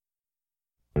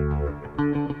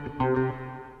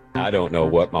I don't know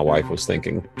what my wife was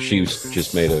thinking. She's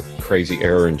just made a crazy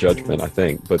error in judgment, I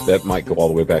think. But that might go all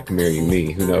the way back to marrying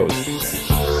me. Who knows?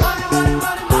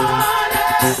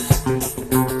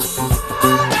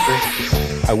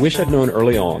 I wish I'd known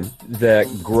early on that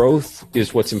growth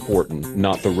is what's important,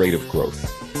 not the rate of growth.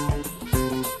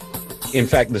 In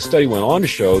fact, the study went on to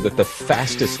show that the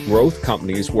fastest growth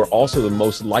companies were also the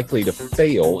most likely to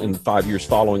fail in 5 years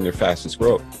following their fastest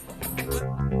growth.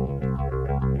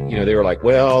 You know, they were like,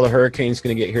 well, the hurricane's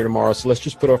going to get here tomorrow, so let's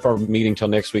just put off our meeting till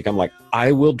next week. I'm like,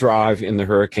 I will drive in the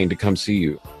hurricane to come see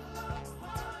you.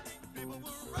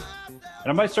 And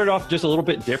I might start off just a little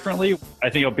bit differently. I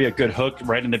think it'll be a good hook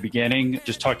right in the beginning,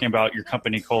 just talking about your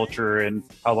company culture and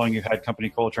how long you had company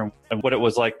culture and what it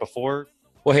was like before.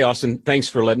 Well, hey, Austin, thanks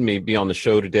for letting me be on the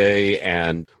show today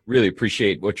and really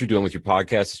appreciate what you're doing with your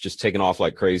podcast. It's just taken off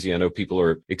like crazy. I know people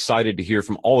are excited to hear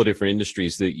from all the different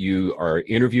industries that you are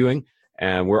interviewing,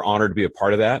 and we're honored to be a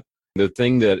part of that. The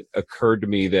thing that occurred to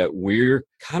me that we're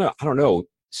kind of,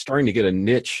 starting to get a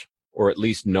niche, or at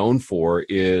least known for,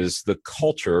 is the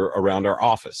culture around our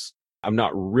office. I'm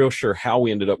not real sure how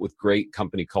we ended up with great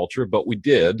company culture, but we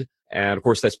did. And of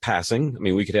course, that's passing. I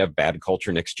mean, we could have bad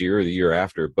culture next year or the year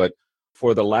after, but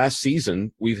for the last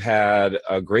season, we've had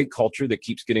a great culture that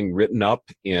keeps getting written up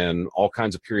in all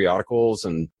kinds of periodicals,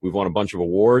 and we've won a bunch of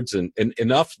awards, and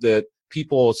enough that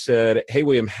people said, hey,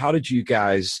 William, how did you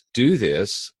guys do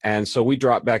this? And so we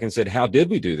dropped back and said, how did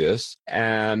we do this?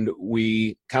 And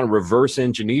we kind of reverse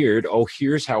engineered,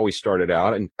 here's how we started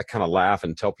out. And I kind of laugh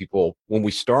and tell people, when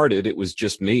we started, it was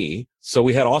just me. So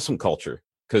we had awesome culture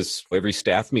because every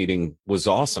staff meeting was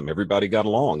awesome. Everybody got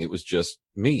along. It was just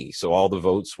me. So all the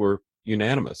votes were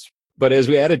unanimous. But as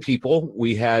we added people,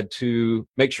 we had to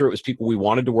make sure it was people we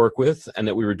wanted to work with and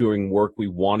that we were doing work we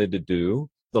wanted to do.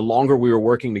 The longer we were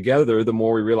working together, the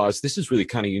more we realized this is really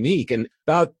kind of unique. And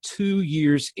about 2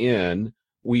 years in,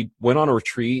 we went on a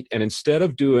retreat, and instead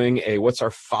of doing what's our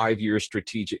 5-year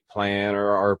strategic plan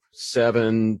or our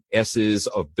 7 S's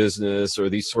of business or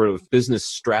these sort of business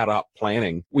strat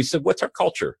planning, we said, what's our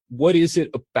culture? What is it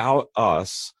about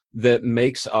us that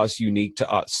makes us unique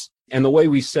to us? And the way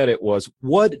we said it was,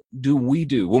 what do we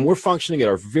do when we're functioning at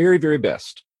our very, very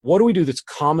best? What do we do that's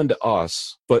common to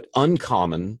us, but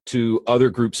uncommon to other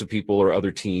groups of people or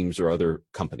other teams or other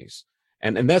companies?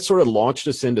 And that sort of launched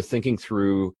us into thinking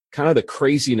through kind of the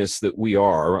craziness that we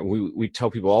are. We tell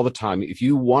people all the time, if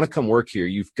you want to come work here,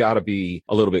 you've got to be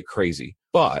a little bit crazy.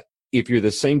 But if you're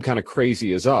the same kind of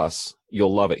crazy as us,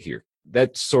 you'll love it here.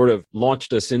 That sort of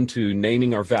launched us into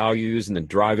naming our values and then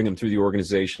driving them through the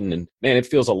organization. And man, it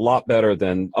feels a lot better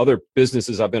than other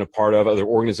businesses I've been a part of, other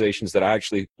organizations that I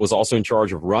actually was also in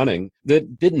charge of running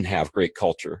that didn't have great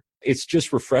culture. It's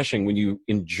just refreshing when you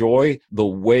enjoy the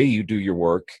way you do your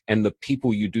work and the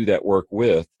people you do that work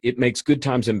with. It makes good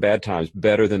times and bad times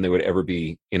better than they would ever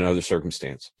be in another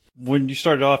circumstance. When you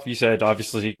started off, you said,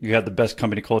 obviously, you had the best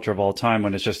company culture of all time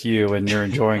when it's just you and you're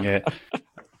enjoying it.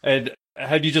 And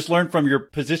had you just learned from your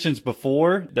positions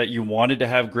before that you wanted to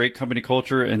have great company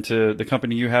culture into the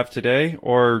company you have today?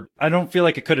 Or I don't feel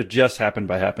like it could have just happened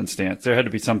by happenstance. There had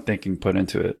to be some thinking put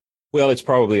into it. Well, it's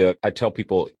probably I tell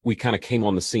people we kind of came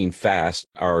on the scene fast.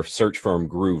 Our search firm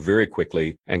grew very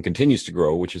quickly and continues to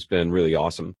grow, which has been really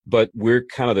awesome. But we're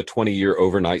kind of the 20-year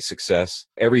overnight success.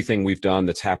 Everything we've done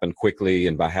that's happened quickly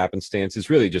and by happenstance is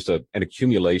really just an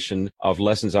accumulation of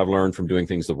lessons I've learned from doing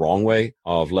things the wrong way,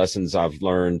 of lessons I've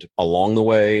learned along the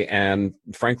way, and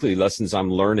frankly, lessons I'm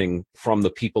learning from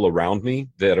the people around me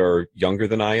that are younger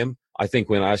than I am. I think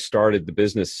when I started the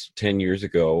business 10 years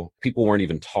ago, people weren't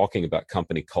even talking about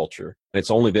company culture. And it's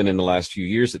only been in the last few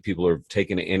years that people have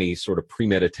taken any sort of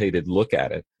premeditated look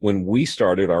at it. When we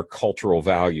started our cultural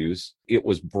values, it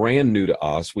was brand new to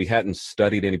us. We hadn't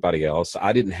studied anybody else.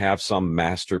 I didn't have some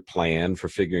master plan for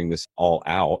figuring this all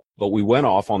out. But we went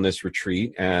off on this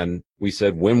retreat and we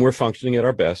said, when we're functioning at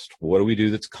our best, what do we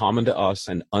do that's common to us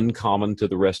and uncommon to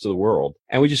the rest of the world?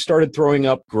 And we just started throwing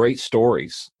up great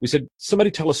stories. We said, somebody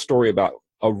tell a story about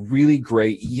a really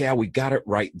great, we got it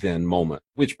right then moment,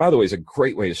 which, by the way, is a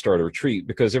great way to start a retreat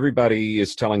because everybody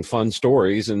is telling fun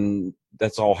stories and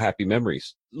that's all happy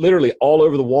memories. Literally all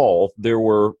over the wall, there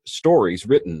were stories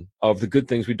written of the good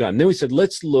things we've done. And then we said,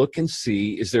 let's look and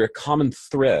see, is there a common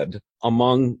thread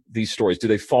among these stories? Do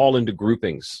they fall into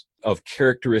groupings of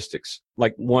characteristics?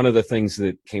 Like one of the things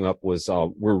that came up was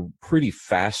we're pretty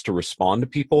fast to respond to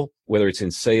people, whether it's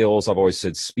in sales. I've always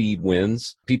said speed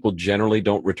wins. People generally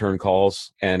don't return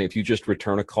calls. And if you just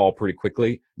return a call pretty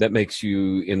quickly, that makes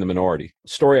you in the minority.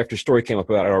 Story after story came up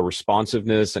about our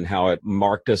responsiveness and how it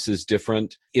marked us as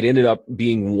different. It ended up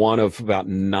being one of about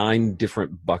 9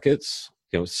 different buckets.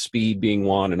 speed being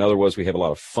one. Another was we have a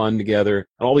lot of fun together.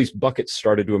 And all these buckets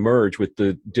started to emerge with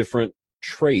the different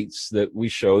traits that we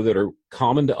show that are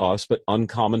common to us, but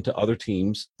uncommon to other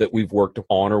teams that we've worked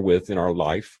on or with in our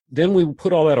life. Then we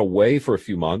put all that away for a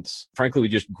few months. Frankly, we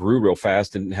just grew real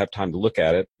fast and didn't have time to look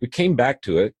at it. We came back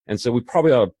to it. And so we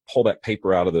probably ought to pull that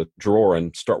paper out of the drawer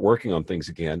and start working on things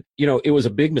again. It was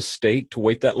a big mistake to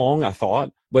wait that long, I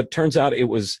thought. But it turns out it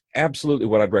was absolutely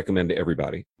what I'd recommend to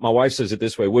everybody. My wife says it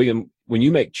this way, William, when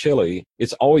you make chili,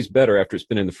 it's always better after it's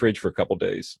been in the fridge for a couple of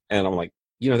days. And I'm like,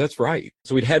 that's right.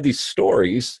 So we'd had these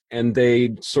stories and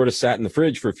they sort of sat in the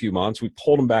fridge for a few months. We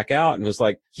pulled them back out and it was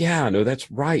like, yeah, no, that's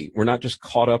right. We're not just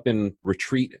caught up in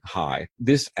retreat high.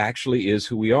 This actually is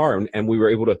who we are. And we were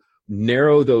able to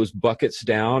narrow those buckets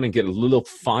down and get a little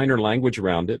finer language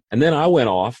around it. And then I went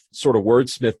off, sort of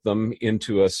wordsmithed them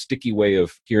into a sticky way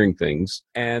of hearing things.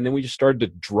 And then we just started to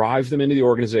drive them into the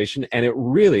organization. And it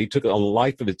really took a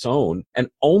life of its own. And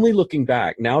only looking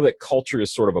back, now that culture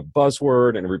is sort of a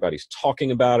buzzword and everybody's talking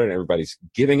about it and everybody's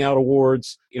giving out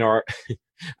awards,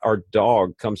 our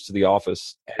dog comes to the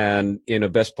office and in a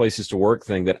best places to work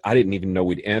thing that I didn't even know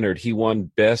we'd entered, he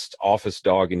won best office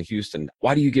dog in Houston.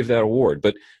 Why do you give that award?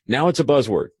 But now it's a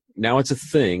buzzword. Now it's a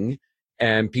thing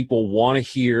and people want to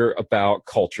hear about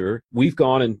culture. We've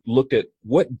gone and looked at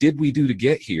what did we do to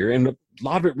get here? And a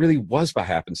lot of it really was by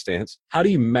happenstance. How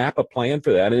do you map a plan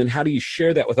for that? And then how do you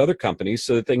share that with other companies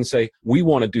so that they can say, we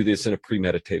want to do this in a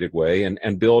premeditated way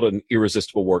and build an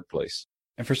irresistible workplace?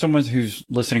 And for someone who's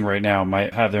listening right now,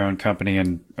 might have their own company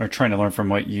and are trying to learn from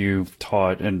what you've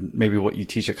taught and maybe what you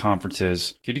teach at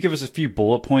conferences, could you give us a few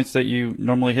bullet points that you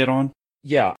normally hit on?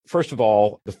 Yeah. First of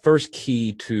all, the first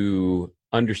key to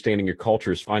understanding your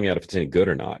culture is finding out if it's any good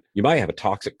or not. You might have a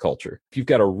toxic culture. If you've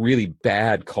got a really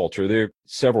bad culture, there are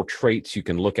several traits you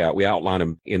can look at. We outline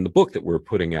them in the book that we're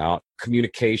putting out.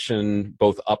 Communication,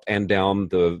 both up and down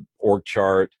the org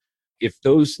chart. If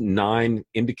those 9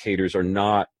 indicators are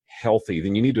not healthy,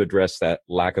 then you need to address that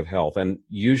lack of health. And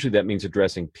usually that means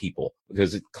addressing people,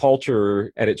 because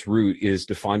culture at its root is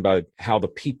defined by how the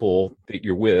people that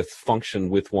you're with function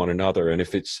with one another. And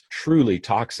if it's truly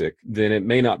toxic, then it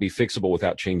may not be fixable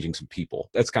without changing some people.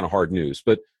 That's kind of hard news.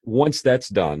 But once that's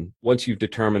done, once you've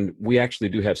determined we actually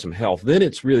do have some health, then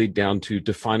it's really down to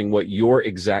defining what your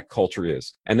exact culture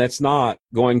is. And that's not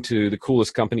going to the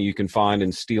coolest company you can find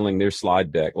and stealing their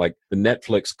slide deck. Like the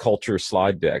Netflix culture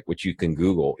slide deck, which you can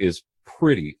Google, is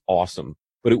pretty awesome,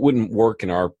 but it wouldn't work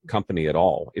in our company at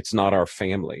all. It's not our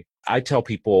family. I tell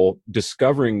people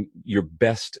discovering your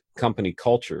best company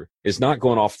culture is not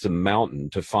going off the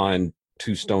mountain to find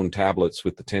 2 stone tablets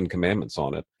with the 10 commandments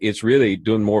on it. It's really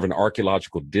doing more of an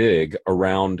archaeological dig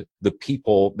around the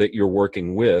people that you're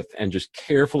working with and just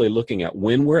carefully looking at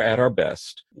when we're at our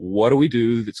best, what do we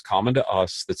do that's common to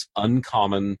us, that's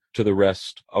uncommon to the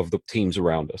rest of the teams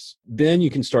around us. Then you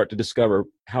can start to discover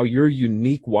how your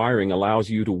unique wiring allows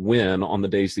you to win on the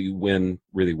days that you win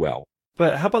really well.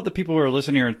 But how about the people who are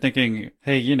listening here and thinking,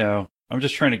 hey, I'm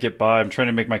just trying to get by. I'm trying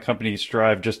to make my company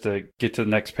strive just to get to the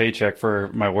next paycheck for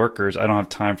my workers. I don't have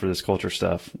time for this culture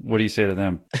stuff. What do you say to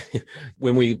them?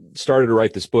 When we started to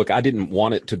write this book, I didn't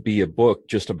want it to be a book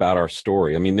just about our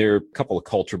story. I mean, there are a couple of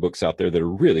culture books out there that are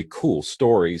really cool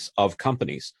stories of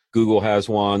companies. Google has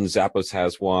one, Zappos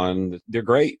has one. They're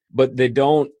great, but they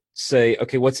don't say,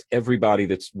 okay, what's everybody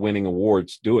that's winning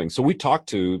awards doing? So we talked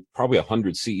to probably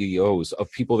 100 CEOs of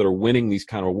people that are winning these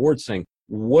kind of awards saying,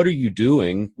 what are you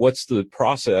doing? What's the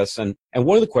process? And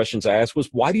one of the questions I asked was,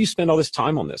 why do you spend all this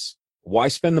time on this? Why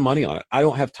spend the money on it? I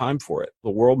don't have time for it. The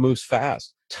world moves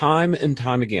fast. Time and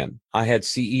time again, I had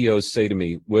CEOs say to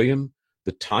me, William,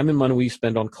 the time and money we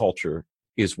spend on culture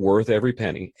is worth every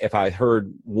penny. If I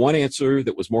heard one answer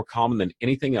that was more common than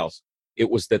anything else, it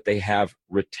was that they have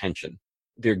retention.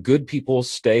 Their good people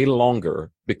stay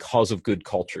longer because of good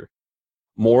culture.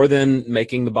 More than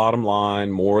making the bottom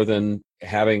line, more than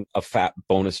having a fat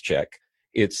bonus check.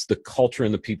 It's the culture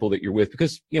and the people that you're with.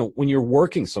 Because, when you're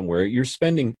working somewhere, you're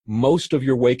spending most of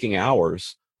your waking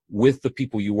hours with the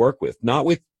people you work with, not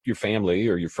with your family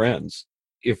or your friends.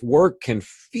 If work can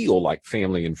feel like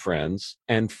family and friends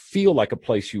and feel like a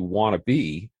place you want to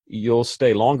be, you'll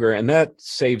stay longer. And that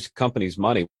saves companies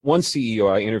money. One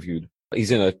CEO I interviewed,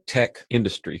 he's in a tech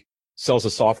industry, sells a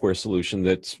software solution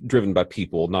that's driven by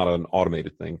people, not an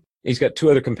automated thing. He's got 2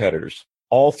 other competitors.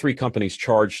 All 3 companies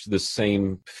charged the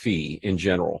same fee in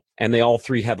general, and they all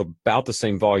 3 have about the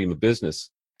same volume of business.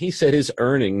 He said his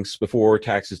earnings before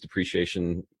taxes,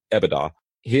 depreciation, EBITDA,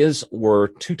 his were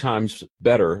 2 times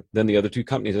better than the other 2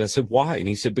 companies. And I said, why? And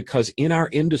he said, because in our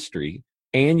industry,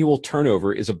 annual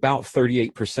turnover is about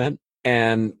 38%.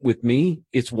 And with me,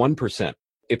 it's 1%.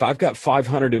 if I've got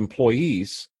 500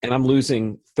 employees and I'm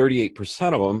losing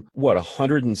 38% of them,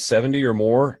 170 or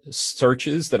more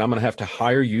searches that I'm going to have to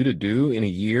hire you to do in a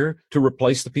year to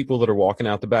replace the people that are walking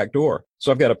out the back door.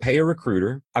 So I've got to pay a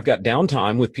recruiter. I've got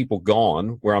downtime with people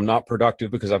gone where I'm not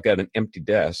productive because I've got an empty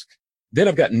desk. Then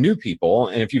I've got new people.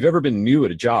 And if you've ever been new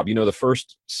at a job, the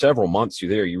first several months you're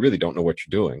there, you really don't know what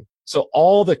you're doing. So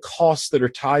all the costs that are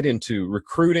tied into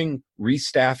recruiting,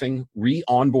 restaffing,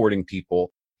 re-onboarding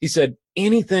people, he said,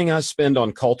 anything I spend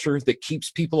on culture that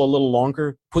keeps people a little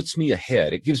longer puts me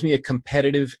ahead. It gives me a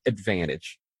competitive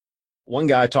advantage. One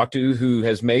guy I talked to who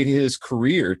has made his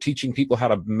career teaching people how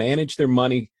to manage their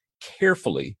money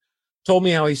carefully told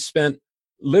me how he spent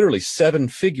literally 7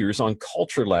 figures on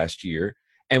culture last year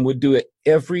and would do it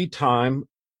every time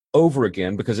over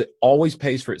again because it always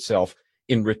pays for itself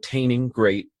in retaining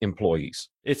great employees.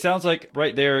 It sounds like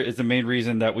right there is the main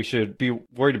reason that we should be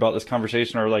worried about this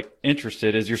conversation or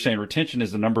interested, is you're saying retention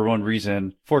is the number one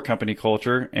reason for company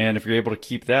culture. And if you're able to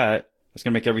keep that, it's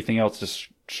going to make everything else just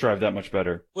strive that much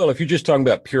better. Well, if you're just talking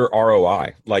about pure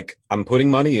ROI, like I'm putting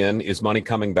money in, is money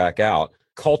coming back out?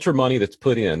 Culture money that's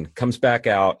put in comes back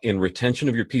out in retention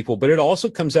of your people, but it also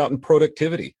comes out in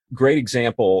productivity. Great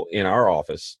example in our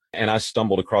office. And I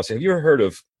stumbled across it. Have you ever heard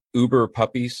of Uber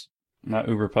puppies? Not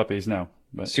Uber puppies, no.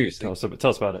 But seriously,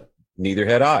 tell us about it. Neither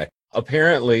had I.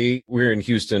 Apparently, we're in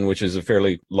Houston, which is a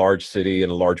fairly large city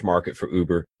and a large market for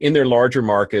Uber. In their larger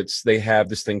markets, they have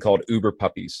this thing called Uber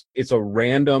Puppies. It's a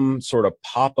random sort of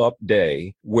pop-up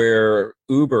day where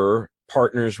Uber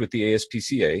partners with the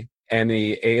ASPCA. And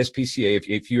the ASPCA,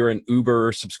 if you're an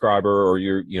Uber subscriber or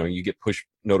you get push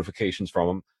notifications from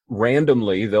them,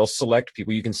 randomly, they'll select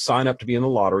people. You can sign up to be in the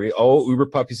lottery. Oh, Uber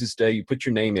Puppies this day. You put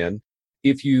your name in.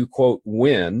 If you, quote,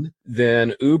 win,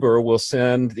 then Uber will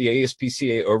send the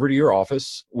ASPCA over to your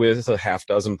office with a half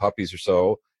dozen puppies or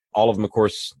so. All of them, of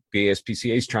course, the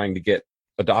ASPCA is trying to get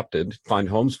adopted, find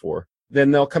homes for. Then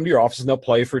they'll come to your office and they'll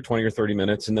play for 20 or 30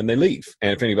 minutes and then they leave.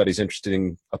 And if anybody's interested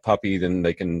in a puppy, then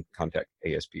they can contact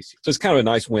ASPCA. So it's kind of a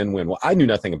nice win-win. Well, I knew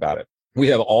nothing about it. We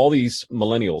have all these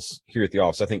millennials here at the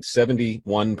office. I think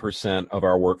 71% of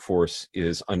our workforce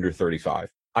is under 35.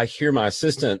 I hear my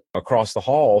assistant across the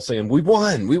hall saying, we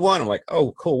won. I'm like,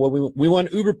 oh, cool. Well, we won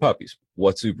Uber Puppies.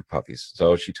 What's Uber Puppies?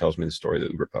 So she tells me the story of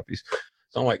the Uber Puppies.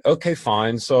 So I'm like, okay,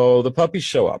 fine. So the puppies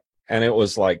show up and it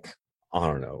was like, I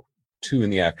don't know, 2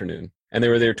 p.m. and they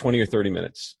were there 20 or 30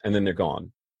 minutes and then they're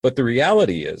gone. But the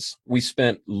reality is we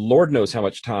spent Lord knows how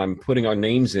much time putting our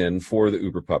names in for the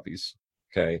Uber Puppies.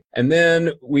 Okay. And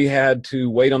then we had to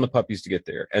wait on the puppies to get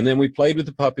there. And then we played with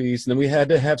the puppies. And then we had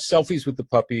to have selfies with the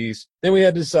puppies. Then we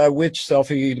had to decide which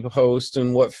selfie to post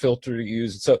and what filter to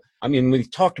use. So, we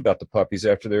talked about the puppies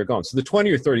after they were gone. So the 20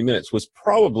 or 30 minutes was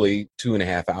probably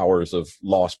 2.5 hours of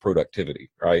lost productivity,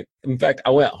 right? In fact, I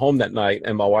went home that night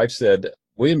and my wife said,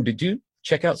 William, did you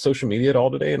check out social media at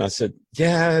all today? And I said,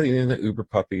 yeah, the Uber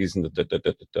Puppies and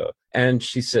the And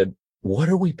she said, what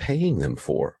are we paying them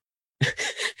for?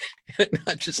 And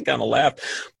I just kind of laughed.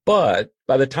 But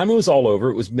by the time it was all over,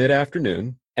 it was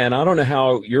mid-afternoon. And I don't know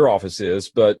how your office is,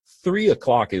 but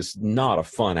 3:00 is not a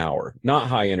fun hour, not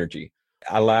high energy.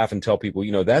 I laugh and tell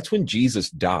people, that's when Jesus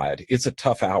died. It's a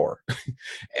tough hour.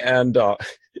 And, at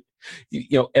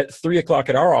 3:00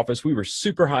 at our office, we were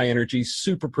super high energy,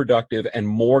 super productive, and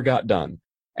more got done.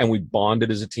 And we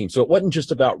bonded as a team. So it wasn't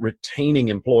just about retaining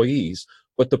employees,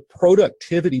 but the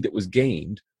productivity that was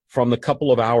gained from the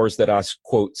couple of hours that I,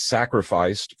 quote,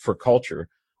 sacrificed for culture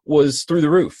was through the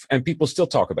roof. And people still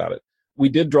talk about it. We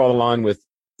did draw the line with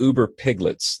Uber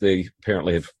piglets. They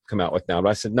apparently have come out with now. But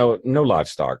I said, no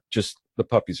livestock. Just the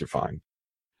puppies are fine.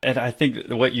 And I think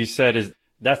what you said is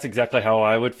that's exactly how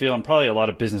I would feel. And probably a lot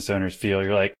of business owners feel.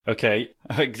 You're like, okay,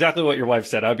 exactly what your wife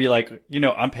said. I'd be like,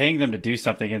 I'm paying them to do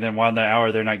something. And then while in the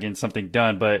hour, they're not getting something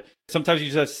done. But sometimes you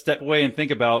just have to step away and think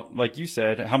about, like you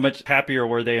said, how much happier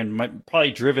were they and might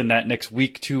probably driven that next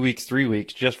week, 2 weeks, 3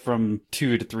 weeks, just from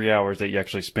 2 to 3 hours that you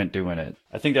actually spent doing it.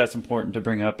 I think that's important to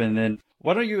bring up. And then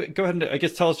why don't you go ahead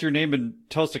and tell us your name and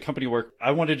tell us the company you work.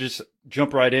 I want to just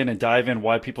jump right in and dive in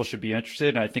why people should be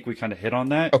interested. And I think we kind of hit on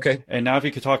that. Okay. And now if you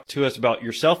could talk to us about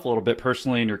yourself a little bit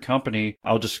personally and your company,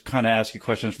 I'll just kind of ask you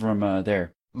questions from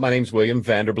there. My name's William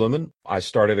Vanderbloemen. I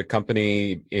started a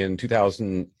company in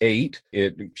 2008.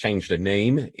 It changed a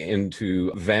name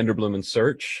into Vanderbloemen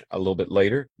Search a little bit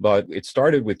later, but it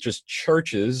started with just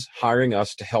churches hiring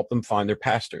us to help them find their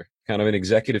pastor, kind of an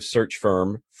executive search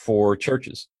firm for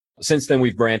churches. Since then,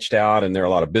 we've branched out and there are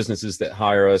a lot of businesses that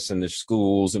hire us and there's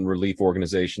schools and relief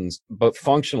organizations. But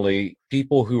functionally,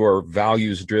 people who are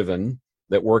values driven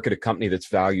that work at a company that's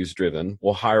values driven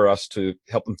will hire us to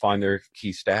help them find their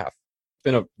key staff. It's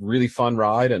been a really fun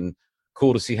ride and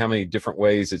cool to see how many different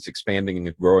ways it's expanding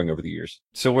and growing over the years.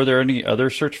 So were there any other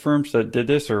search firms that did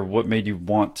this, or what made you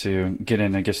want to get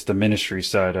in, I guess, the ministry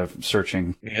side of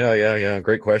searching? Yeah.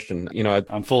 Great question.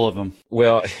 I'm full of them.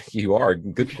 Well, you are.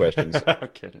 Good questions. I'm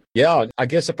kidding. Yeah, I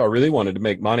guess if I really wanted to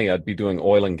make money, I'd be doing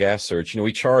oil and gas search.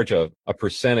 We charge a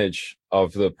percentage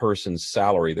of the person's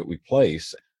salary that we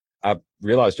place. I've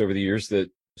realized over the years that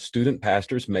student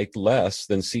pastors make less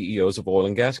than CEOs of oil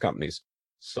and gas companies.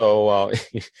 So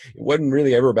it wasn't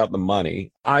really ever about the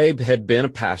money. I had been a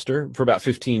pastor for about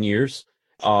 15 years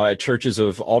at churches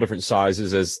of all different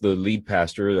sizes as the lead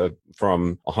pastor,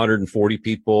 from 140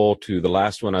 people to the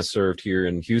last one I served here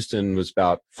in Houston was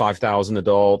about 5,000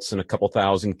 adults and a couple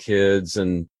thousand kids.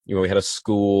 And, we had a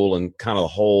school and kind of the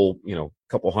whole,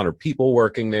 couple hundred people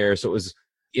working there. So it was,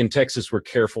 in Texas, we're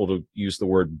careful to use the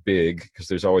word big because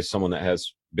there's always someone that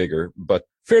has bigger, but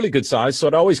fairly good size. So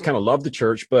I'd always kind of loved the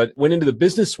church, but went into the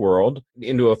business world,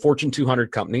 into a Fortune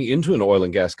 200 company, into an oil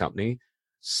and gas company,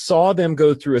 saw them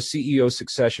go through a CEO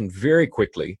succession very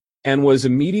quickly, and was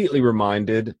immediately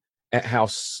reminded at how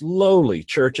slowly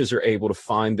churches are able to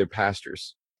find their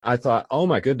pastors. I thought, oh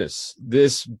my goodness,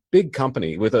 this big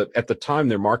company at the time,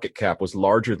 their market cap was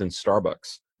larger than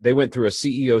Starbucks. They went through a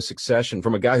CEO succession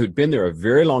from a guy who'd been there a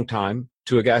very long time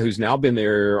to a guy who's now been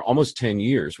there almost 10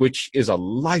 years, which is a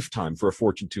lifetime for a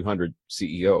Fortune 200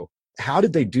 CEO. How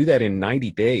did they do that in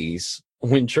 90 days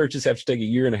when churches have to take a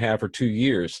year and a half or 2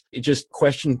 years? It just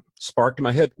question sparked in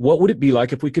my head. What would it be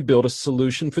like if we could build a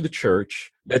solution for the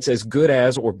church that's as good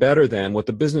as or better than what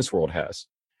the business world has?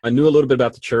 I knew a little bit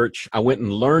about the church. I went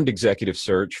and learned executive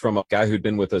search from a guy who'd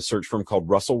been with a search firm called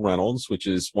Russell Reynolds, which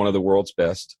is one of the world's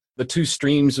best. The two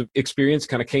streams of experience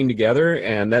kind of came together,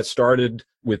 and that started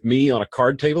with me on a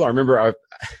card table. I remember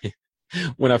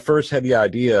when I first had the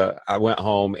idea, I went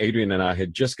home. Adrian and I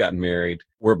had just gotten married.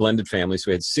 We're a blended family,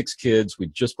 so we had 6 kids. We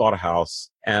just bought a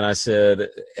house. And I said,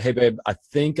 hey, babe, I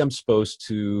think I'm supposed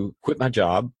to quit my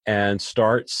job and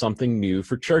start something new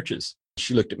for churches.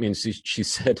 She looked at me and she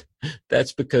said,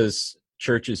 that's because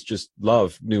churches just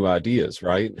love new ideas,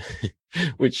 right?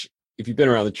 Which, if you've been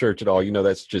around the church at all,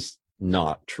 that's just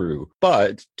not true.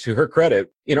 But to her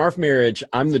credit, in our marriage,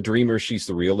 I'm the dreamer. She's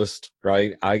the realist,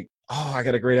 right? I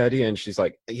got a great idea. And she's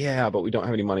like, yeah, but we don't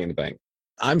have any money in the bank.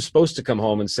 I'm supposed to come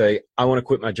home and say, I want to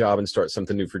quit my job and start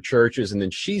something new for churches. And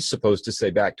then she's supposed to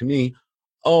say back to me,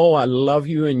 oh, I love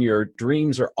you and your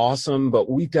dreams are awesome, but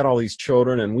we've got all these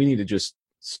children and we need to just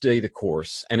stay the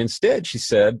course. And instead she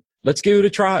said, let's give it a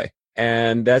try.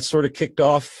 And that sort of kicked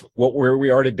off where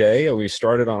we are today. We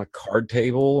started on a card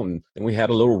table, and then we had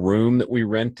a little room that we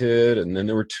rented, and then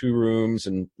there were 2 rooms,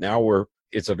 and now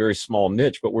it's a very small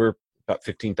niche, but we're about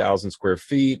 15,000 square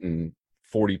feet and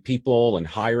 40 people and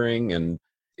hiring. And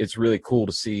it's really cool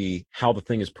to see how the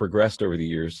thing has progressed over the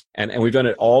years. And we've done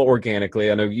it all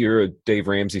organically. I know you're a Dave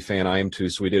Ramsey fan. I am too.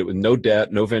 So we did it with no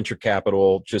debt, no venture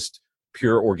capital, just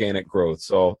pure organic growth.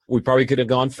 So we probably could have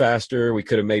gone faster. We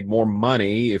could have made more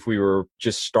money if we were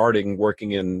just starting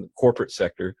working in corporate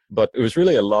sector. But it was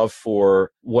really a love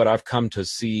for what I've come to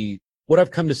see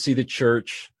the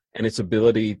church and its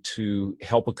ability to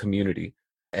help a community.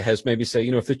 It has made me say,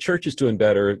 if the church is doing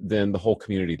better, then the whole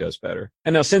community does better.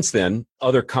 And now since then,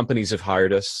 other companies have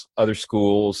hired us, other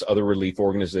schools, other relief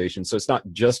organizations. So it's not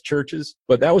just churches,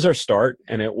 but that was our start.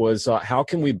 And it was, how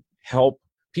can we help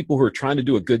people who are trying to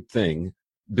do a good thing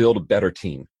build a better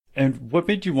team? And what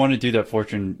made you want to do that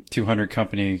Fortune 200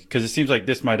 company? Because it seems like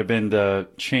this might have been the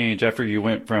change after you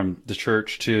went from the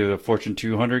church to a Fortune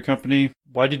 200 company.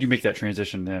 Why did you make that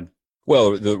transition then?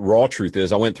 Well, the raw truth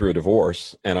is I went through a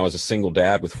divorce and I was a single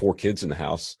dad with 4 kids in the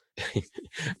house. I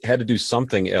had to do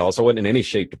something else. I wasn't in any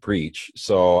shape to preach.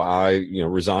 So I,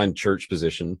 resigned church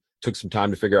position, took some time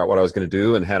to figure out what I was going to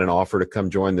do, and had an offer to come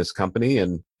join this company.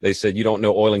 And they said, you don't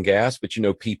know oil and gas, but you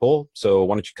know people. So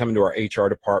why don't you come into our HR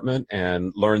department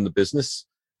and learn the business,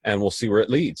 and we'll see where it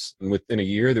leads. And within a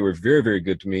year, they were very, very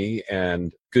good to me,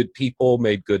 and good people,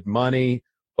 made good money,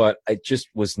 but it just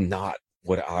was not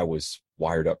what I was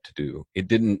wired up to do. It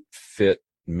didn't fit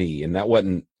me. And that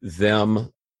wasn't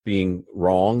them being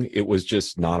wrong. It was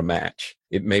just not a match.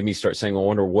 It made me start saying, I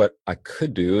wonder what I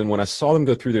could do. And when I saw them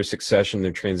go through their succession,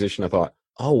 their transition, I thought,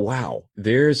 oh, wow,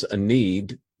 there's a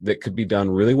need that could be done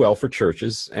really well for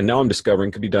churches. And now I'm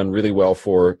discovering could be done really well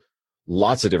for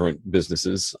lots of different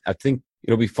businesses. I think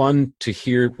it'll be fun to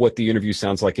hear what the interview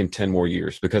sounds like in 10 more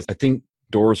years, because I think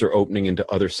doors are opening into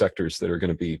other sectors that are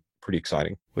going to be pretty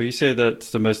exciting. Will you say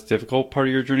that's the most difficult part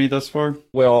of your journey thus far?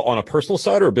 Well, on a personal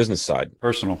side or a business side?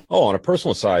 Personal. Oh, on a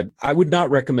personal side, I would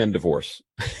not recommend divorce.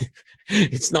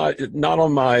 It's not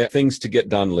on my things to get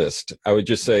done list. I would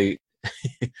just say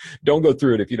Don't go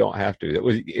through it if you don't have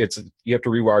to. You have to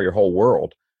rewire your whole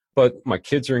world. But my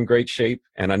kids are in great shape,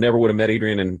 and I never would have met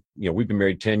Adrian. And, we've been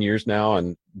married 10 years now,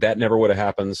 and that never would have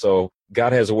happened. So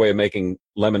God has a way of making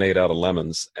lemonade out of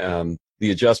lemons. And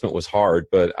the adjustment was hard,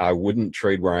 but I wouldn't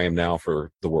trade where I am now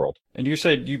for the world. And you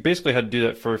said you basically had to do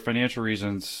that for financial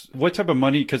reasons. What type of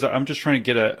money? Because I'm just trying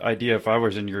to get an idea if I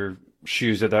was in your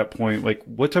shoes at that point. Like,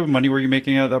 what type of money were you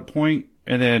making at that point?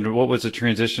 And then what was the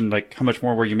transition? Like, how much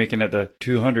more were you making at the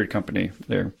 200 company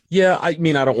there? Yeah, I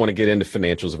don't want to get into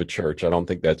financials of a church. I don't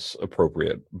think that's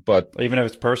appropriate. But even if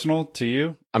it's personal to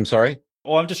you? I'm sorry?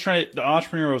 Well, I'm just trying to, the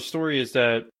entrepreneurial story is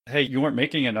that, hey, you weren't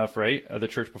making enough, right, at the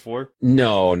church before?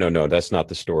 No, that's not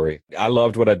the story. I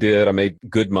loved what I did. I made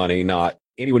good money. Not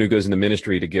anyone who goes into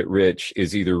ministry to get rich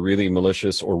is either really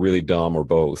malicious or really dumb or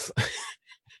both.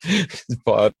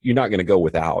 But you're not going to go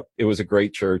without. It was a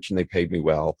great church and they paid me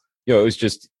well. It was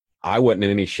just, I wasn't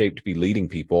in any shape to be leading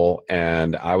people,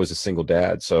 and I was a single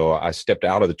dad. So I stepped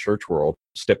out of the church world,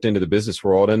 stepped into the business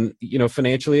world. And,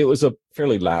 financially, it was a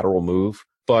fairly lateral move.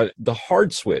 But the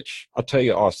hard switch, I'll tell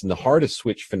you, Austin, the hardest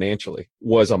switch financially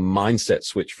was a mindset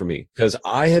switch for me, because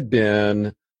I had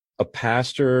been a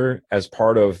pastor as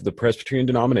part of the Presbyterian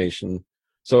denomination.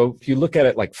 So if you look at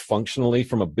it like functionally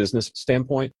from a business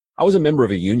standpoint, I was a member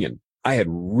of a union. I had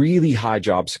really high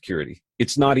job security.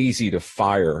 It's not easy to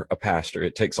fire a pastor.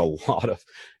 It takes a lot of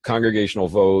congregational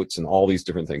votes and all these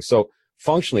different things. So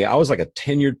functionally, I was like a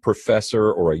tenured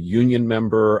professor or a union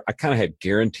member. I kind of had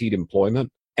guaranteed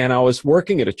employment. And I was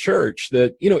working at a church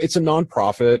that, it's a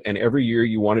nonprofit. And every year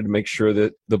you wanted to make sure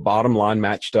that the bottom line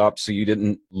matched up so you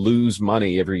didn't lose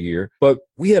money every year. But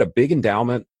we had a big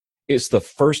endowment. It's the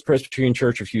First Presbyterian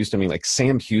Church of Houston. Like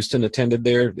Sam Houston attended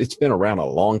there. It's been around a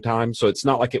long time. So it's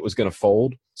not like it was going to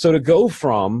fold. So to go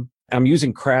from, I'm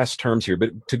using crass terms here,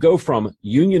 but to go from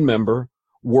union member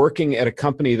working at a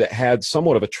company that had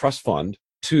somewhat of a trust fund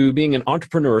to being an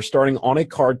entrepreneur starting on a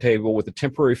card table with a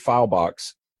temporary file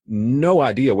box, no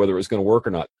idea whether it was going to work or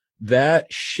not.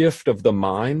 That shift of the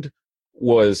mind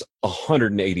was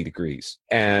 180 degrees.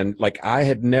 And like I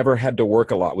had never had to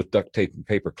work a lot with duct tape and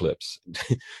paper clips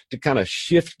to kind of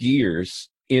shift gears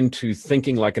into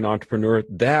thinking like an entrepreneur.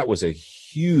 That was a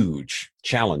huge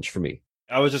challenge for me.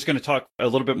 I was just going to talk a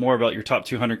little bit more about your top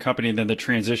 200 company and then the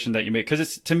transition that you made.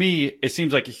 Because to me, it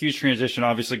seems like a huge transition,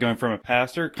 obviously going from a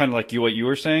pastor, kind of like what you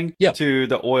were saying, to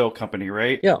the oil company,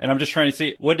 right? Yeah. And I'm just trying to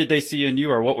see, what did they see in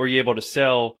you, or what were you able to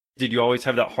sell? Did you always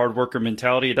have that hard worker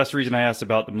mentality? That's the reason I asked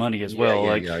about the money as well.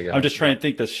 I'm just trying to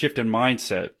think the shift in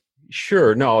mindset.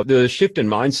 Sure. No, the shift in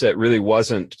mindset really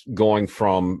wasn't going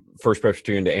from First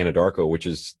Presbyterian to Anadarko, which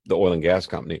is the oil and gas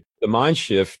company. The mind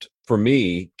shift for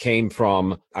me came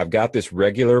from, I've got this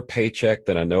regular paycheck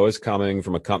that I know is coming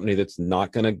from a company that's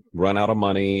not going to run out of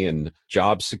money and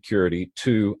job security,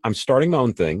 to I'm starting my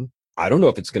own thing. I don't know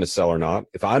if it's going to sell or not.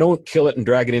 If I don't kill it and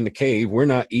drag it in the cave, we're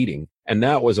not eating. And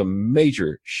that was a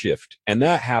major shift. And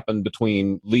that happened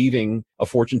between leaving a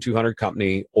Fortune 200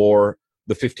 company or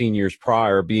the 15 years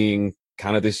prior being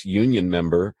kind of this union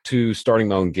member to starting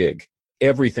my own gig.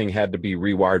 Everything had to be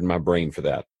rewired in my brain for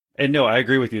that. And no, I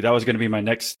agree with you. That was going to be my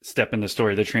next step in the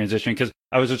story, the transition, because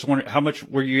I was just wondering, how much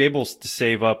were you able to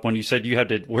save up when you said you had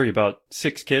to worry about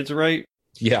 6 kids, right?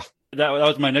 Yeah. That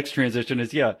was my next transition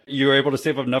is, you were able to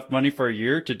save enough money for a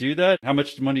year to do that. How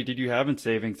much money did you have in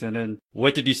savings? And then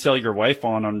what did you sell your wife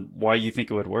on why you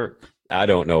think it would work? I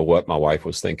don't know what my wife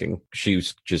was thinking.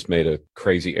 She's just made a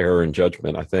crazy error in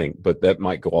judgment, I think, but that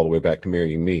might go all the way back to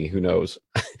marrying me. Who knows?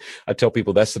 I tell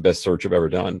people that's the best search I've ever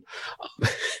done.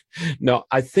 No,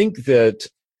 I think that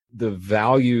the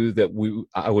value that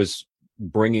I was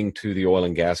bringing to the oil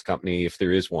and gas company, if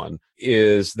there is one,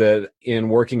 is that in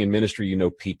working in ministry,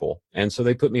 people. And so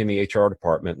they put me in the HR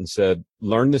department and said,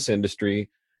 learn this industry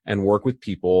and work with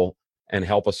people and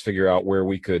help us figure out where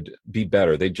we could be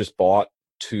better. They just bought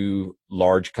 2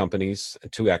 large companies,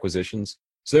 2 acquisitions.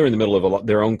 So they were in the middle of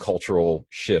their own cultural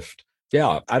shift.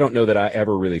 Yeah, I don't know that I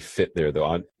ever really fit there,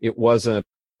 though. It wasn't,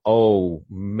 oh,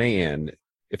 man,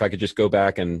 if I could just go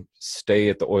back and stay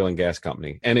at the oil and gas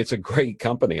company. And it's a great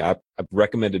company. I've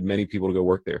recommended many people to go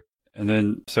work there. And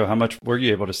then, so how much were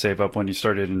you able to save up when you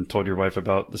started and told your wife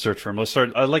about the search firm?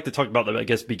 I'd like to talk about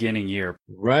the, beginning year.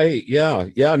 Right. Yeah.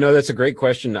 Yeah. No, that's a great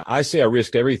question. I say I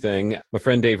risked everything. My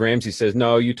friend Dave Ramsey says,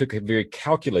 no, you took a very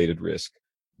calculated risk.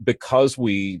 Because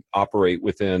we operate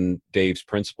within Dave's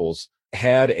principles,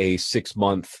 had a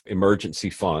 6-month emergency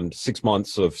fund, 6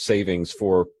 months of savings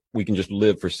we can just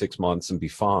live for 6 months and be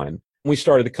fine. When we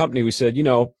started the company, we said,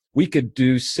 we could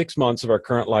do 6 months of our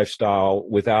current lifestyle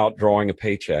without drawing a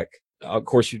paycheck. Of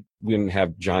course, we didn't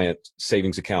have giant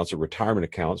savings accounts or retirement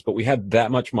accounts, but we had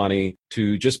that much money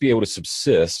to just be able to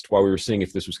subsist while we were seeing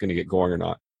if this was going to get going or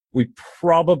not. We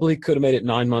probably could have made it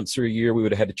 9 months or a year. We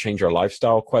would have had to change our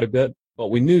lifestyle quite a bit, but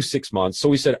we knew 6 months. So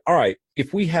we said, all right,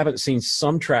 if we haven't seen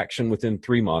some traction within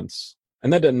 3 months,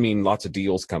 and that doesn't mean lots of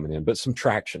deals coming in, but some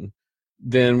traction,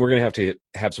 then we're going to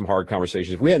have some hard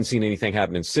conversations. If we hadn't seen anything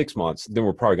happen in 6 months, then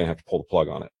we're probably going to have to pull the plug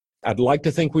on it. I'd like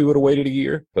to think we would have waited a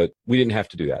year, but we didn't have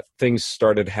to do that. Things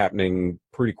started happening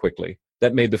pretty quickly.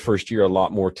 That made the first year a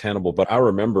lot more tenable. But I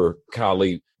remember,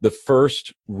 golly, the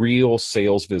first real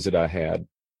sales visit I had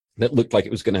that looked like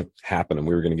it was going to happen and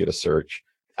we were going to get a search.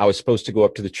 I was supposed to go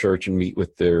up to the church and meet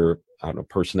with their,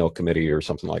 personnel committee or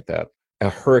something like that. A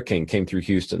hurricane came through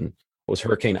Houston. It was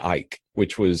Hurricane Ike,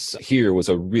 which was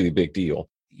a really big deal.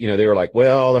 They were like,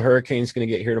 well, the hurricane's going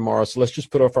to get here tomorrow, so let's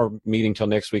just put off our meeting till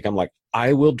next week. I'm like,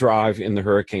 I will drive in the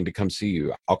hurricane to come see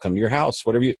you. I'll come to your house,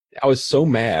 whatever you. I was so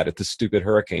mad at the stupid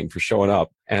hurricane for showing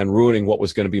up and ruining what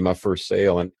was going to be my first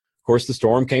sale. And of course, the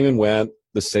storm came and went.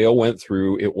 The sale went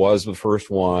through. It was the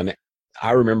first one.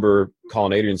 I remember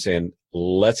calling Adrian saying,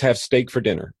 let's have steak for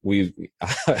dinner.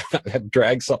 I've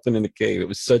dragged something in the cave. It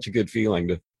was such a good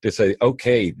feeling to say,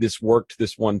 okay, this worked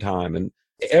this one time. And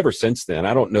ever since then,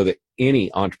 I don't know that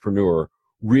any entrepreneur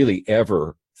really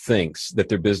ever thinks that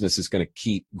their business is going to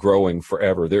keep growing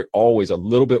forever. They're always a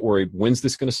little bit worried. When's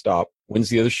this going to stop? When's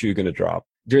the other shoe going to drop?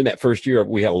 During that first year,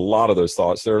 we had a lot of those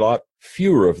thoughts. There are a lot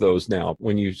fewer of those now.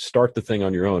 When you start the thing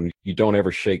on your own, you don't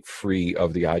ever shake free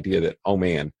of the idea that, oh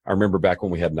man, I remember back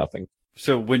when we had nothing.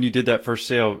 So when you did that first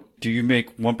sale, do you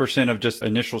make 1% of just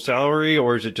initial salary,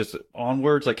 or is it just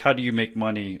onwards? Like, how do you make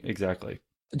money exactly?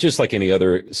 Just like any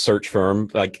other search firm,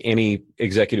 like any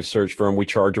executive search firm, we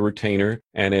charge a retainer,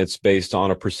 and it's based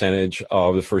on a percentage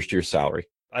of the first year's salary.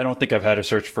 I don't think I've had a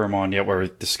search firm on yet where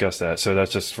we discuss that. So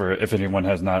that's just for if anyone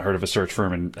has not heard of a search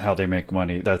firm and how they make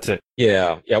money. That's it.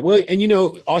 Yeah. Well, and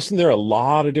Austin, there are a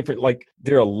lot of different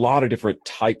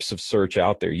types of search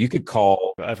out there. You could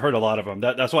call. I've heard a lot of them.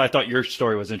 That's why I thought your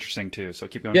story was interesting too. So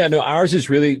keep going. Yeah, no, ours is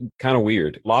really kind of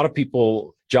weird. A lot of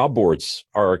people, job boards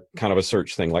are kind of a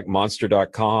search thing, like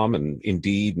monster.com and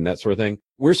Indeed and that sort of thing.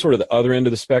 We're sort of the other end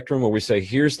of the spectrum where we say,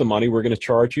 here's the money we're going to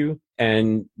charge you,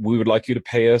 and we would like you to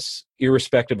pay us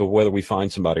irrespective of whether we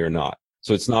find somebody or not.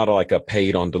 So it's not like a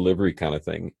paid on delivery kind of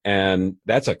thing. And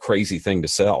that's a crazy thing to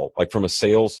sell. Like from a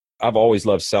sales, I've always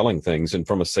loved selling things. And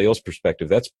from a sales perspective,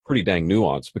 that's pretty dang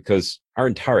nuanced because our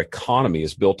entire economy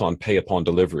is built on pay upon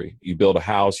delivery. You build a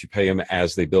house, you pay them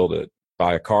as they build it.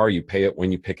 Buy a car, you pay it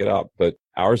when you pick it up. But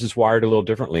ours is wired a little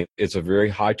differently. It's a very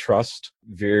high trust,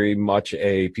 very much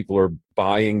people are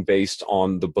buying based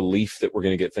on the belief that we're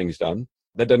going to get things done.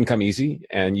 That doesn't come easy,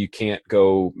 and you can't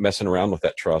go messing around with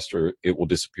that trust or it will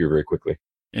disappear very quickly.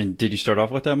 And did you start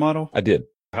off with that model? I did.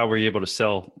 How were you able to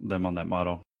sell them on that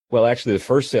model? Well, actually, the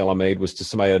first sale I made was to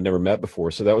somebody I'd never met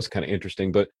before. So that was kind of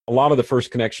interesting. But a lot of the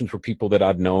first connections were people that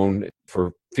I'd known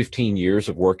for 15 years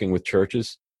of working with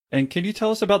churches. And can you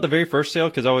tell us about the very first sale?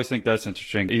 Because I always think that's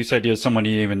interesting. You said you had someone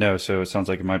you didn't even know, so it sounds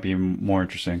like it might be more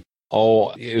interesting. Oh,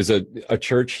 it was a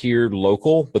church here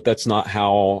local, but that's not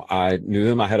how I knew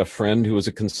them. I had a friend who was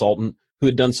a consultant who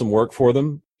had done some work for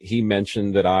them. He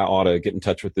mentioned that I ought to get in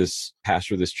touch with this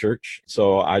pastor of this church.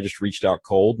 So I just reached out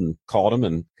cold and called him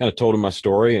and kind of told him my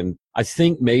story. And I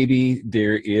think maybe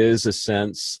there is a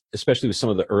sense, especially with some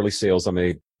of the early sales I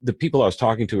made, the people I was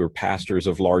talking to were pastors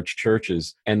of large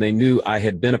churches, and they knew I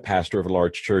had been a pastor of a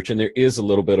large church. And there is a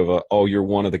little bit of oh, you're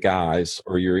one of the guys,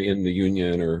 or you're in the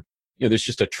union, or there's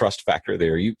just a trust factor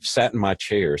there. You sat in my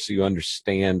chair, so you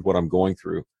understand what I'm going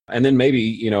through. And then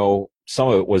maybe, some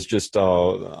of it was just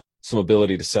some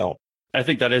ability to sell. I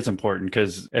think that is important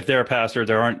because if they're a pastor,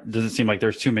 doesn't seem like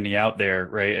there's too many out there,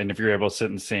 right? And if you're able to sit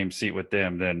in the same seat with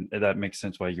them, then that makes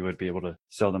sense why you would be able to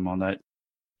sell them on that.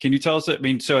 Can you tell us,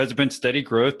 so has it been steady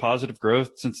growth, positive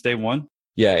growth since day one?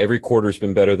 Yeah, every quarter's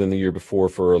been better than the year before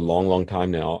for a long, long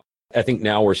time now. I think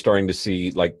now we're starting to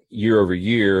see like year over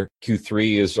year,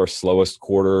 Q3 is our slowest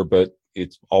quarter, but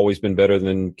it's always been better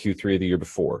than Q3 of the year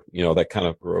before, that kind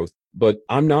of growth. But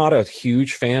I'm not a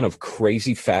huge fan of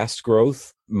crazy fast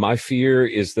growth. My fear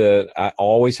is that I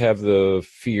always have the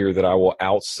fear that I will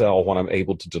outsell what I'm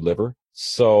able to deliver.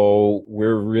 So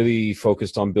we're really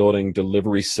focused on building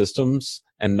delivery systems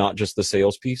and not just the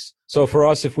sales piece. So for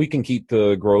us, if we can keep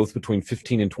the growth between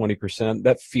 15 and 20%,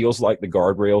 that feels like the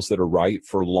guardrails that are right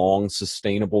for long,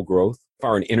 sustainable growth. If I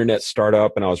were an internet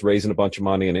startup and I was raising a bunch of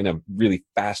money and in a really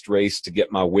fast race to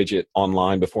get my widget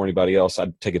online before anybody else,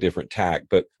 I'd take a different tack.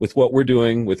 But with what we're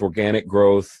doing with organic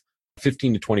growth,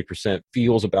 15 to 20%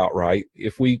 feels about right.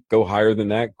 If we go higher than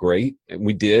that, great. And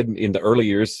we did in the early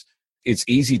years. it's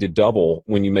easy to double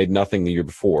when you made nothing the year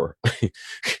before.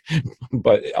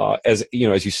 But as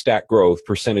you stack growth,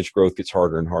 percentage growth gets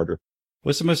harder and harder.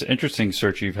 What's the most interesting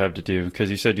search you've had to do? Because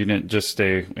you said you didn't just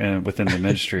stay within the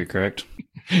ministry, correct?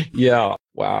 Yeah.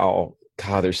 Wow.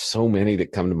 God, there's so many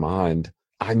that come to mind.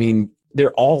 I mean,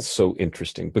 they're all so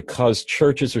interesting because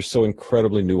churches are so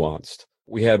incredibly nuanced.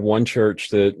 We had one church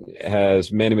that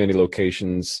has many, many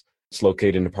locations. It's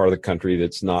located in a part of the country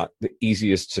that's not the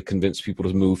easiest to convince people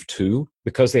to move to.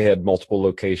 Because they had multiple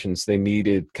locations, they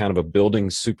needed kind of a building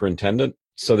superintendent.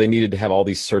 So they needed to have all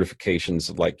these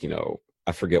certifications like,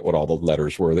 I forget what all the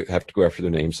letters were that have to go after their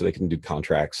name so they can do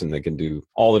contracts and they can do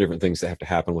all the different things that have to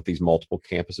happen with these multiple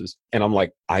campuses. And I'm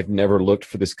like, I've never looked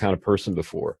for this kind of person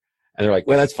before. And they're like,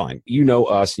 well, that's fine. You know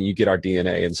us and you get our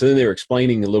DNA. And so then they were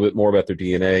explaining a little bit more about their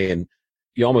DNA. And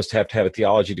you almost have to have a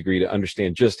theology degree to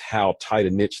understand just how tight a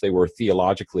niche they were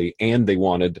theologically. And they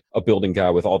wanted a building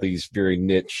guy with all these very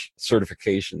niche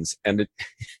certifications. And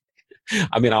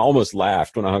I mean, I almost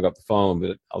laughed when I hung up the phone,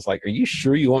 but I was like, are you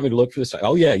sure you want me to look for this?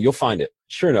 Oh, yeah, you'll find it.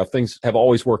 Sure enough, things have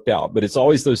always worked out, but it's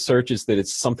always those searches that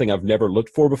it's something I've never looked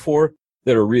for before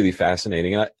that are really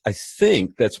fascinating. And I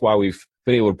think that's why we've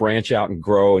been able to branch out and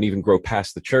grow and even grow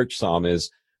past the church some is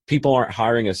people aren't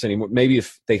hiring us anymore. Maybe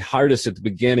if they hired us at the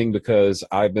beginning because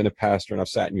I've been a pastor and I've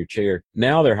sat in your chair,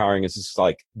 now they're hiring us. It's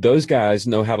like those guys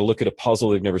know how to look at a puzzle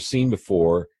they've never seen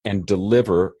before and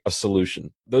deliver a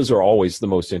solution. Those are always the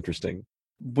most interesting.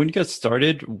 When you got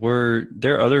started, were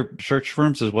there other search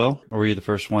firms as well? Or were you the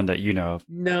first one that you know of?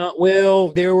 No, well,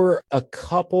 there were a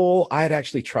couple. I had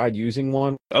actually tried using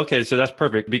one. Okay, so that's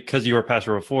perfect. Because you were a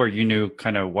pastor before, you knew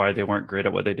kind of why they weren't great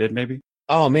at what they did, maybe?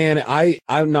 Oh, man,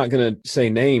 I'm not going to say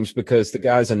names because the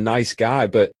guy's a nice guy,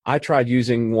 but I tried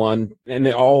using one, and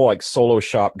they're all like solo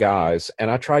shop guys.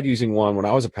 And I tried using one when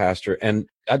I was a pastor, and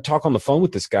I'd talk on the phone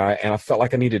with this guy, and I felt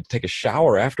like I needed to take a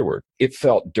shower afterward. It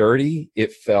felt dirty.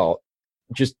 It felt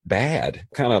just bad,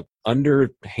 kind of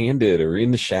underhanded or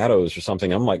in the shadows or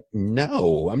something. I'm like,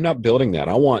 no, I'm not building that.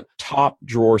 I want top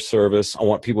drawer service. I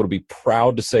want people to be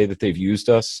proud to say that they've used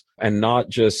us and not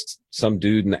just some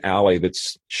dude in the alley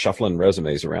that's shuffling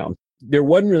resumes around. There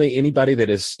wasn't really anybody that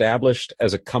is established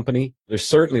as a company. There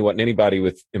certainly wasn't anybody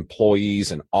with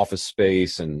employees and office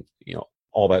space and,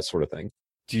 all that sort of thing.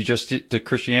 Do you just do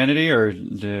Christianity or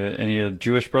do any of the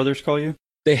Jewish brothers call you?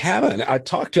 They haven't. I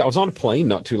was on a plane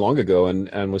not too long ago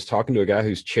and was talking to a guy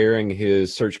who's chairing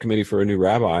his search committee for a new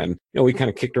rabbi. And, we kind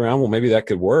of kicked around, well, maybe that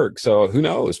could work. So who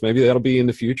knows? Maybe that'll be in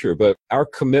the future. But our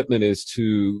commitment is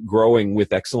to growing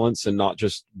with excellence and not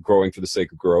just growing for the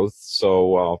sake of growth.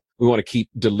 So we want to keep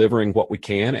delivering what we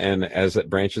can. And as it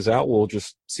branches out, we'll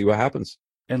just see what happens.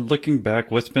 And looking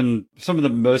back, what's been some of the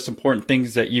most important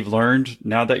things that you've learned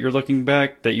now that you're looking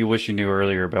back that you wish you knew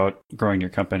earlier about growing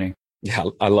your company? Yeah,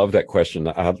 I love that question.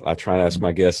 I try to ask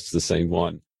my guests the same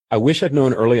one. I wish I'd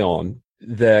known early on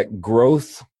that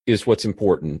growth is what's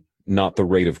important, not the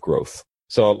rate of growth.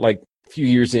 So like a few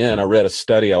years in, I read a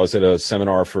study. I was at a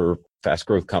seminar for fast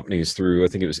growth companies through, I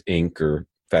think it was Inc. or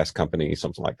Fast Company,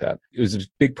 something like that. It was a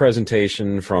big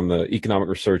presentation from the Economic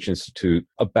Research Institute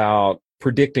about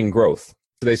predicting growth.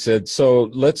 They said, so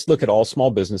let's look at all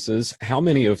small businesses. How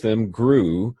many of them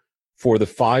grew for the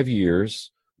 5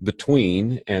 years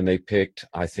between, and they picked,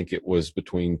 I think it was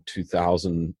between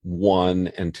 2001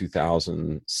 and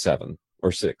 2007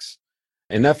 or 6.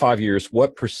 In that 5 years,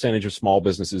 what percentage of small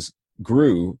businesses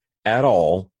grew at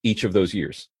all each of those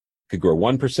years? Could grow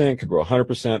 1%, could grow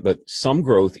 100%, but some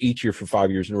growth each year for 5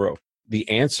 years in a row. The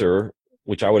answer,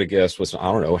 which I would have guessed was,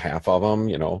 I don't know, half of them,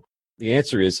 the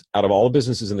answer is out of all the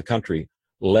businesses in the country,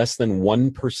 less than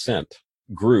 1%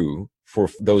 grew for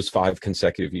those 5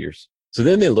 consecutive years. So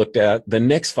then they looked at the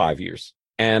next 5 years.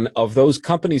 And of those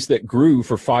companies that grew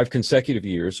for 5 consecutive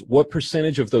years, what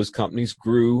percentage of those companies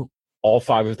grew all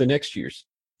 5 of the next years?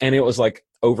 And it was like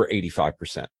over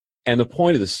 85%. And the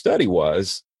point of the study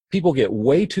was people get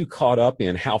way too caught up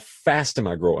in how fast am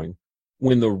I growing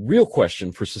when the real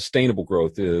question for sustainable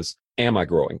growth is, am I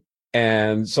growing?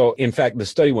 And so, in fact, the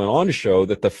study went on to show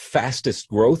that the fastest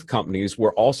growth companies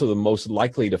were also the most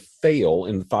likely to fail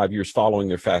in the 5 years following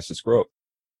their fastest growth.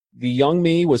 The young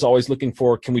me was always looking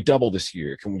for, can we double this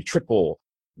year? Can we triple?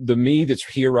 The me that's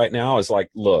here right now is like,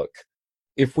 look,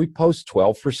 if we post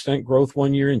 12% growth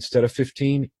one year instead of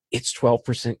 15, it's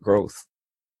 12% growth.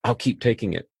 I'll keep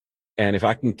taking it. And if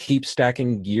I can keep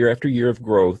stacking year after year of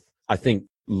growth, I think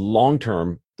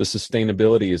long-term, the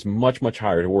sustainability is much, much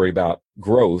higher to worry about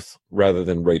growth rather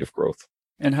than rate of growth.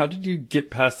 And how did you get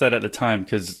past that at the time?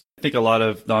 Because I think a lot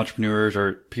of the entrepreneurs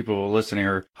or people listening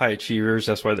are high achievers.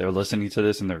 That's why they're listening to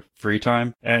this in their free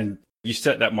time. And you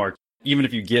set that mark. Even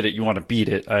if you get it, you want to beat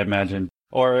it, I imagine.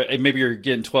 Or maybe you're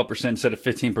getting 12% instead of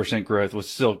 15% growth was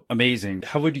still amazing.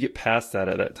 How would you get past that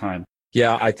at that time?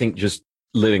 Yeah, I think just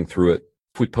living through it.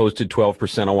 If we posted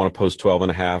 12%, I want to post 12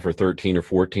 and a half or 13 or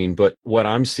 14. But what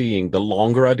I'm seeing, the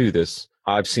longer I do this,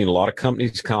 I've seen a lot of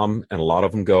companies come and a lot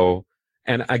of them go.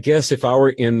 And I guess if I were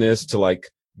in this to like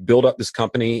build up this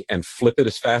company and flip it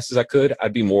as fast as I could,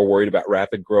 I'd be more worried about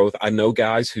rapid growth. I know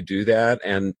guys who do that,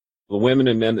 and the women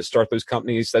and men that start those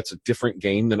companies, that's a different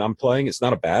game than I'm playing. It's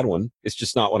not a bad one. It's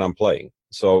just not what I'm playing.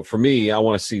 So for me, I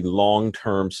want to see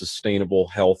long-term sustainable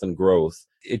health and growth.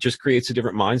 It just creates a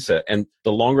different mindset. And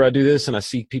the longer I do this and I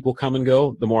see people come and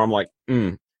go, the more I'm like,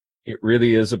 it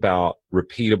really is about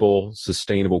repeatable,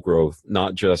 sustainable growth,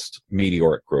 not just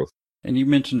meteoric growth. And you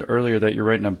mentioned earlier that you're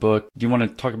writing a book. Do you want to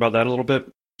talk about that a little bit?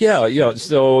 Yeah.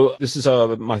 So this is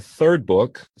my third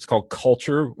book. It's called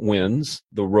Culture Wins,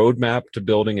 The Roadmap to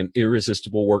Building an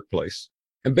Irresistible Workplace.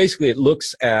 And basically it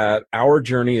looks at our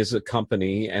journey as a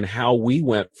company and how we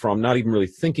went from not even really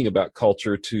thinking about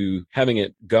culture to having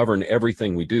it govern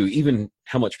everything we do, even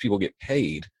how much people get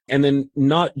paid. And then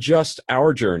not just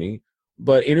our journey,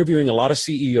 but interviewing a lot of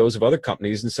CEOs of other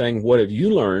companies and saying, what have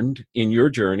you learned in your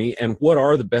journey? And what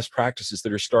are the best practices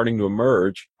that are starting to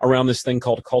emerge around this thing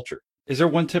called culture? Is there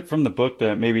one tip from the book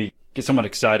that maybe get someone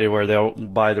excited where they'll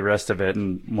buy the rest of it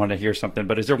and want to hear something?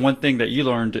 But is there one thing that you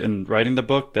learned in writing the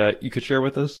book that you could share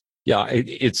with us? Yeah,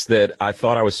 it's that I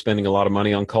thought I was spending a lot of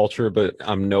money on culture, but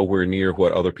I'm nowhere near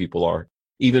what other people are.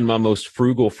 Even my most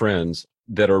frugal friends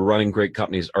that are running great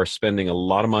companies are spending a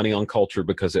lot of money on culture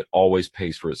because it always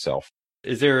pays for itself.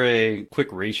 Is there a quick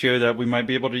ratio that we might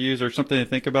be able to use or something to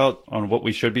think about on what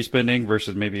we should be spending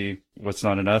versus maybe what's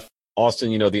not enough?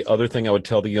 Austin, the other thing I would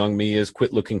tell the young me is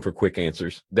quit looking for quick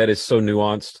answers. That is so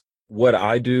nuanced. What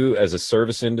I do as a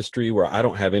service industry where I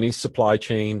don't have any supply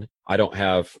chain, I don't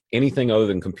have anything other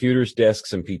than computers,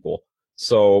 desks, and people.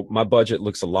 So my budget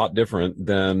looks a lot different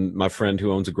than my friend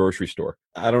who owns a grocery store.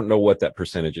 I don't know what that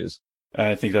percentage is.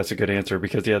 I think that's a good answer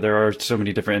because, there are so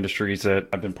many different industries that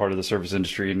I've been part of the service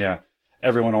industry. And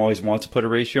everyone always wants to put a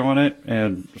ratio on it,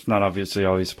 and it's not obviously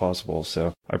always possible.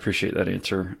 So I appreciate that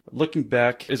answer. Looking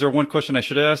back, is there one question I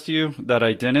should have asked you that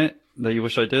I didn't, that you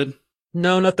wish I did?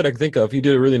 No, not that I can think of. You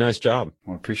did a really nice job.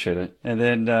 Well, I appreciate it. And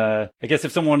then I guess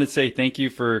if someone wanted to say thank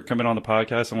you for coming on the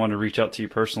podcast and wanted to reach out to you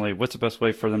personally, what's the best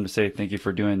way for them to say thank you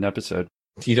for doing an episode?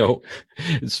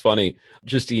 It's funny.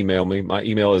 Just email me. My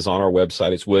email is on our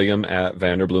website. It's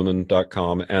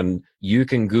william@vanderbloemen.com. And you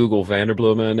can Google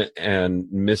Vanderbloemen and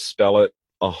misspell it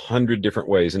 100 different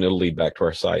ways, and it'll lead back to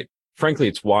our site. Frankly,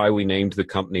 it's why we named the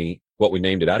company what we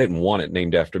named it. I didn't want it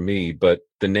named after me, but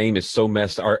the name is so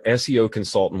messed. Our SEO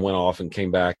consultant went off and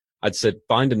came back. I'd said,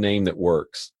 find a name that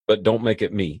works, but don't make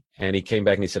it me. And he came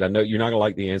back and he said, I know you're not going to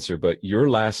like the answer, but your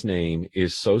last name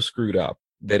is so screwed up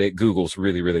that it Googles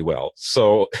really, really well.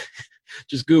 So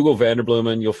just Google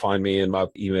Vanderbloemen. You'll find me, and my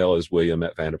email is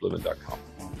william@vanderbloemen.com.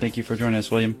 Thank you for joining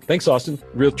us, William. Thanks, Austin.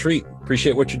 Real treat.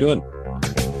 Appreciate what you're doing.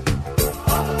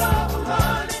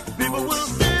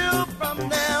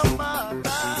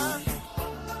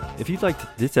 If you liked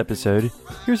this episode,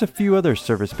 here's a few other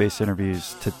service-based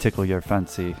interviews to tickle your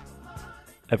fancy.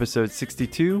 Episode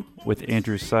 62 with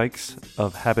Andrew Sykes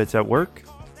of Habits at Work.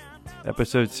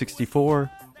 Episode 64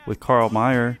 with Carl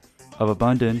Meyer of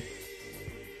Abundant,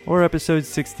 or episode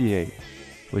 68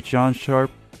 with John Sharp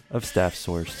of Staff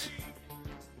Source.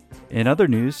 In other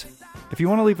news, if you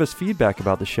want to leave us feedback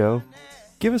about the show,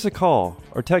 give us a call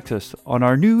or text us on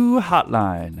our new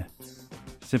hotline.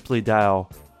 Simply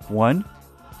dial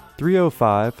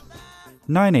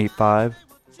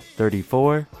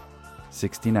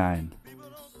 1-305-985-3469.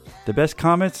 The best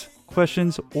comments,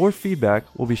 questions, or feedback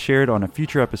will be shared on a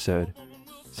future episode.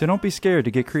 So don't be scared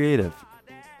to get creative.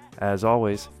 As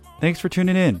always, thanks for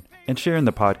tuning in and sharing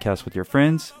the podcast with your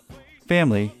friends,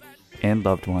 family, and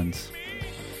loved ones.